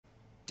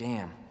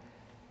Damn.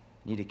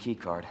 Need a key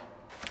card.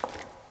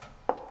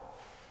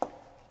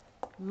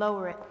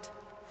 Lower it.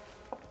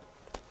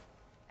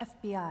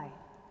 FBI.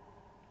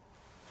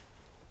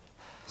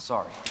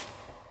 Sorry.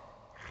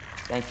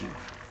 Thank you.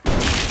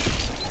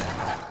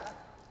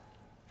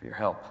 For your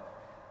help.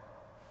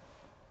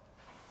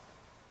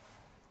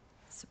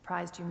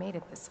 Surprised you made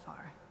it this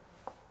far.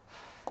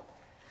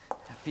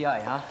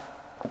 FBI, huh?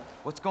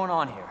 What's going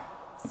on here?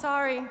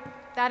 Sorry,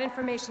 that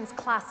information's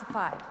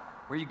classified.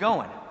 Where you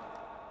going?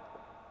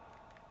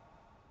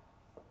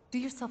 Do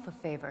yourself a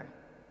favor.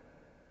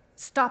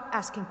 Stop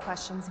asking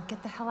questions and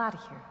get the hell out of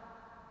here.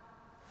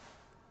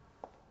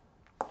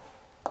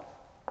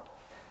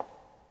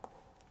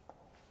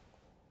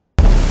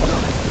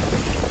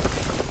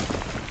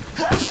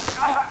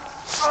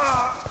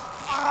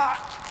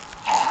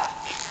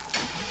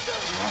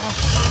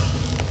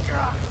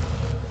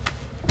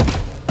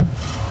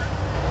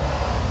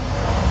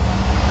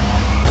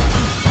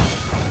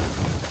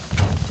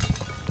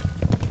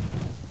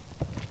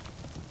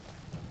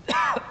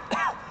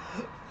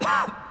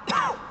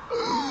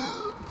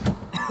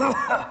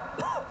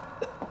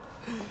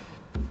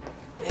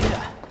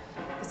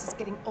 This is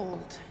getting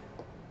old.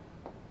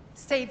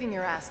 Saving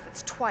your ass,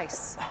 that's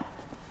twice.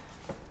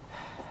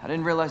 I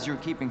didn't realize you were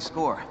keeping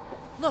score.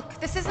 Look,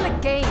 this isn't a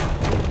game.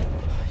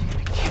 You gotta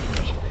be kidding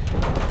me.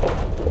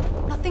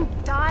 Nothing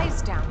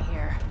dies down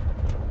here.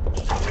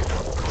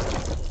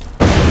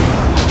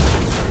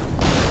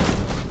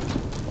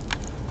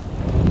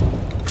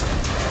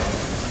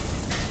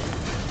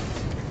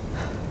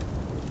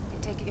 I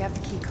take it you have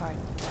the key card.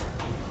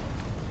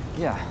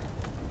 Yeah.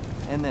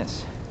 And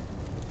this.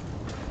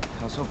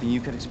 I was hoping you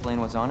could explain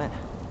what's on it.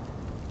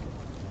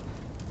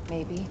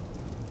 Maybe.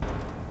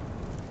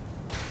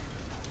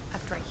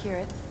 After I hear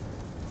it.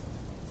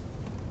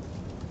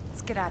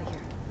 Let's get out of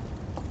here.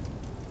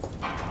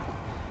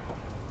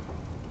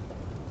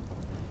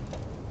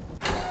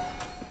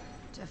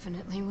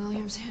 Definitely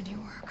William's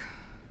handiwork.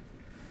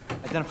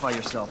 Identify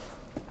yourself.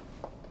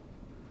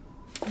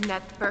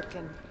 Annette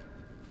Birkin.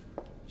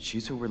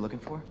 She's who we're looking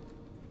for?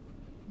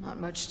 Not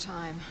much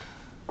time.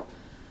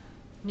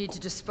 Need to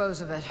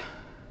dispose of it.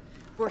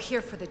 We're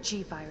here for the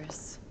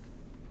G-Virus.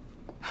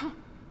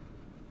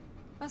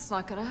 That's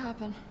not gonna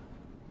happen.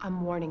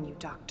 I'm warning you,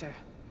 Doctor.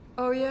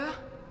 Oh, yeah?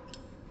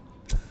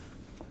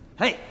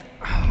 Hey!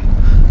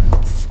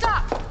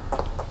 Stop!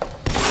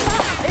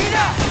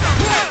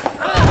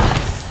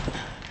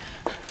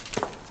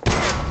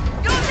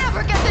 You'll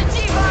never get the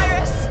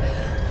G-Virus!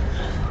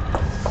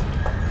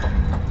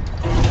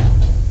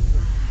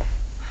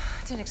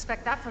 Didn't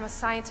expect that from a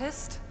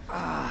scientist.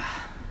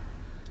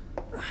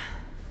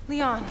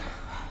 Leon.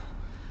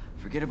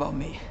 Forget about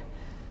me.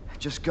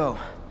 Just go.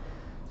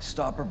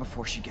 Stop her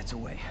before she gets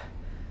away.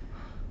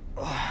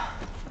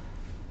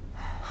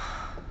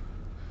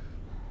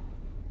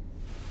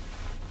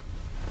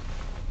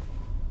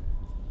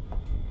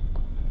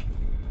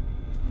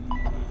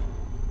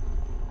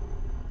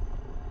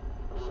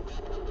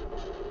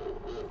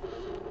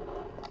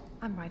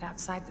 I'm right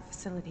outside the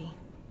facility,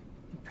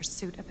 in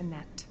pursuit of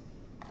Annette.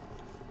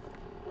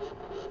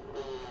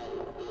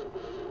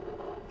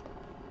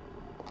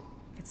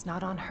 If it's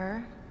not on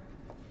her,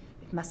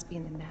 it must be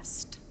in the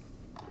nest.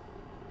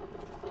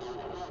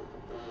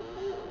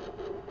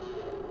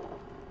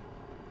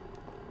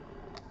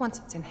 Once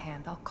it's in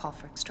hand, I'll call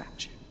for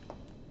extraction.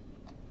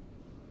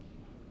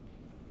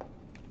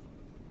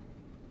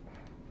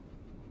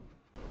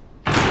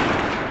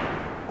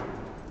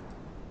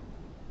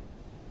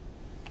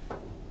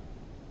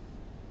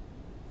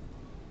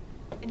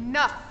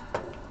 Enough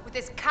with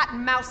this cat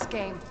and mouse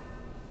game.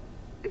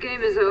 The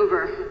game is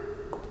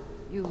over.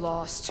 You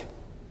lost.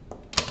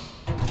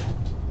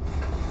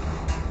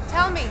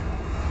 Tell me,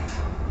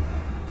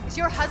 is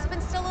your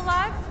husband still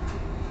alive?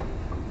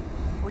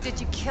 Or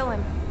did you kill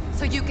him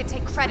so you could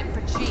take credit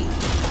for G?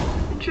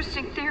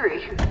 Interesting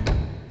theory.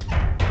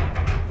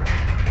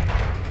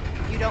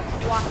 If you don't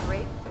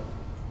cooperate,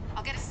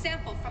 I'll get a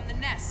sample from the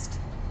nest.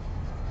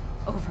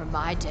 Over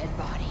my dead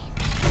body.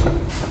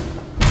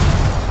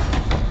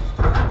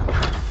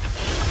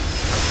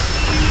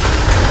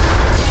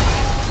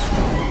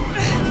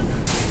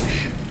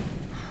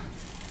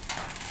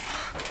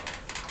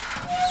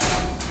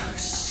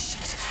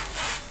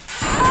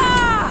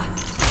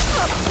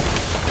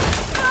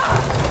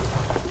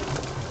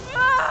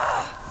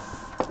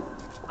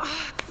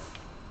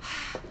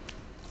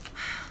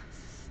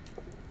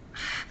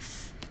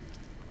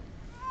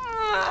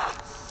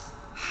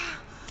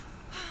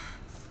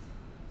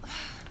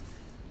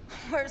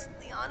 Where's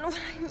Leon when I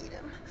need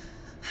him?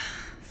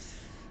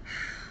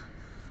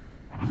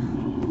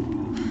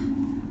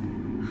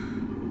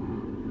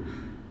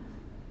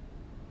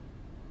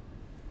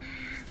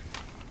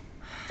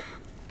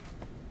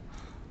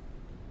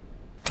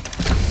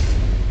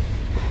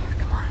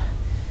 Come on.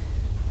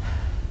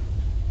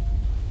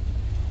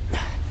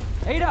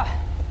 Ada!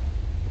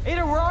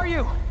 Ada, where are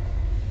you?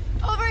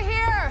 Over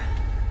here!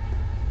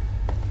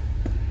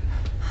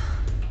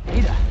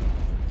 Ada! I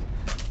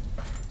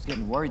was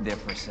getting worried there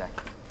for a sec.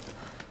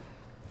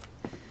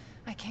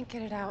 I can't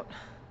get it out.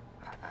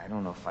 I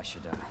don't know if I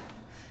should,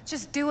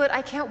 Just do it.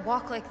 I can't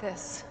walk like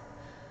this.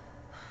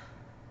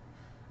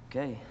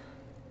 Okay.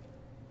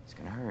 It's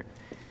gonna hurt.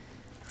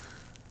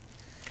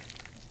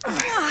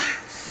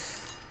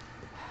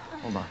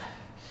 Hold on.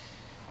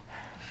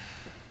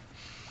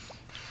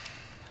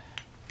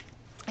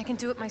 I can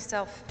do it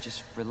myself.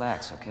 Just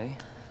relax, okay?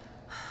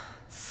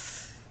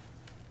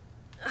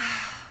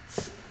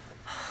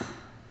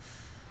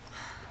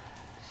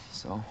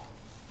 So,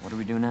 what do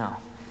we do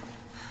now?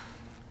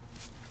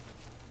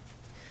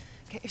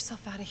 Get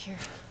yourself out of here.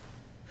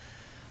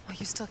 While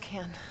you still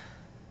can.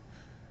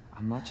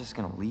 I'm not just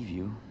gonna leave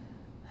you.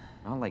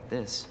 Not like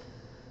this.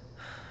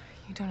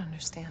 You don't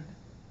understand.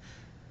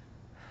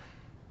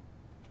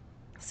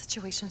 The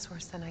situation's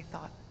worse than I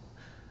thought.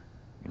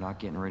 You're not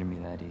getting rid of me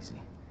that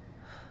easy.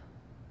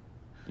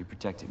 You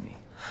protected me.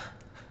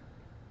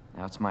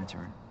 Now it's my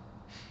turn.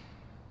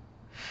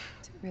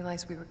 Didn't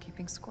realize we were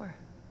keeping score.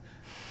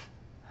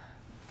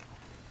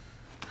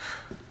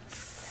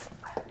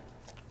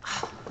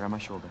 Grab my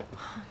shoulder.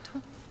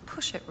 Don't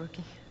push it,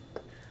 rookie.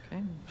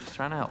 Okay, just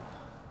trying to help.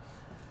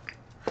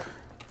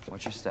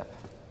 Watch your step.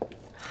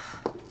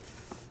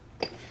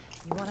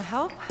 You want to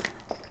help?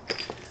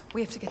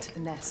 We have to get to the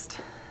nest.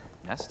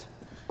 Nest?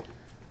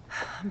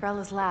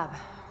 Umbrella's lab,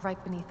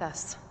 right beneath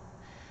us.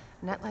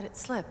 Net let it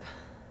slip.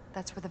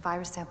 That's where the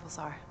virus samples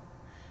are.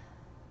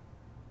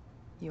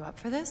 You up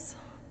for this?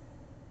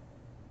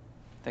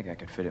 Think I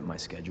could fit it in my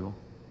schedule.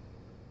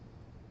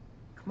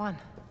 Come on.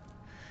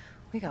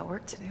 We got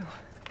work to do.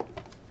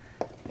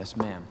 Yes,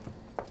 ma'am.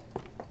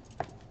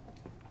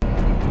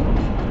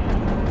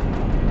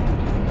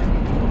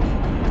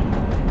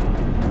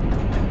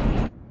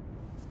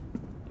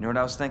 You know what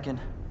I was thinking?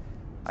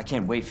 I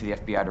can't wait for the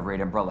FBI to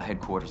raid Umbrella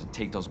headquarters and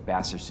take those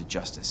bastards to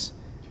justice.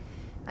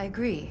 I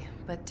agree,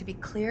 but to be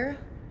clear,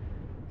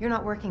 you're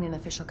not working in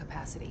official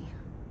capacity.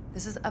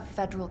 This is a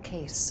federal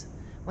case.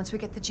 Once we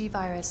get the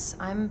G-Virus,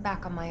 I'm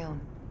back on my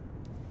own.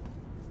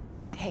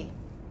 Hey,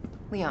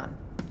 Leon.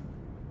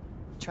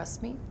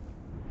 Trust me?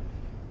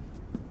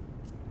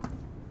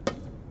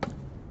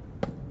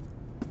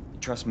 You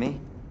trust me?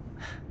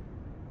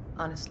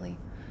 Honestly,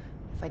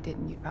 if I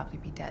didn't, you'd probably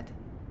be dead.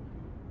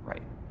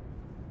 Right.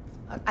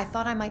 I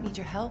thought I might need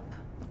your help,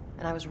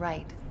 and I was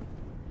right.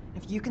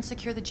 If you can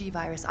secure the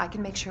G-Virus, I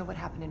can make sure what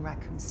happened in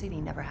Raccoon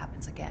City never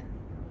happens again.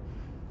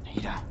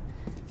 Ada,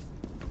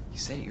 you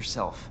said it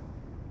yourself.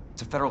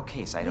 It's a federal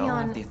case. I don't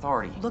Leon, have the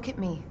authority. Look at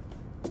me.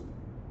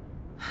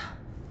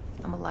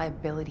 I'm a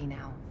liability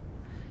now.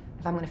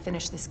 If I'm gonna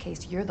finish this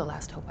case, you're the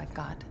last hope I've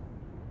got.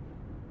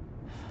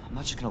 I'm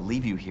not just gonna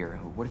leave you here.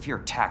 What if you're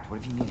attacked? What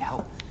if you need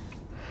help?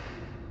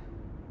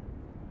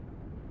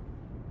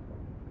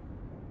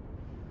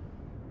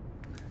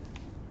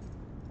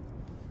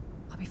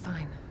 I'll be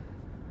fine.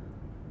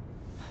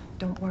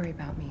 Don't worry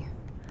about me.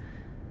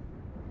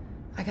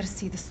 I gotta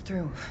see this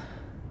through.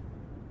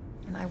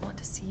 And I want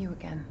to see you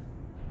again.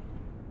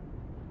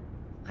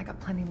 I got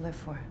plenty to live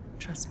for,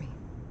 trust me.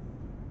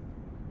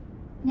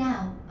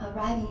 Now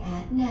arriving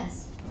at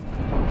Nest.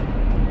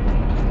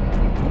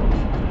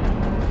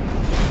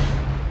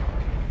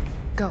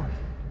 Go.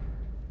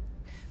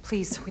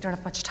 Please, we don't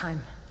have much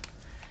time.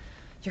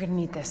 You're gonna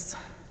need this.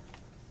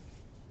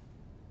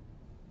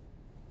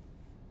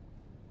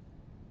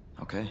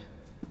 Okay.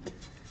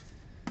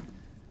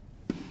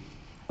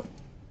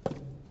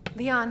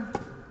 Leon.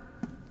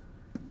 I'm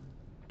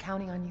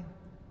counting on you.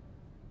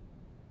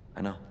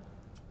 I know.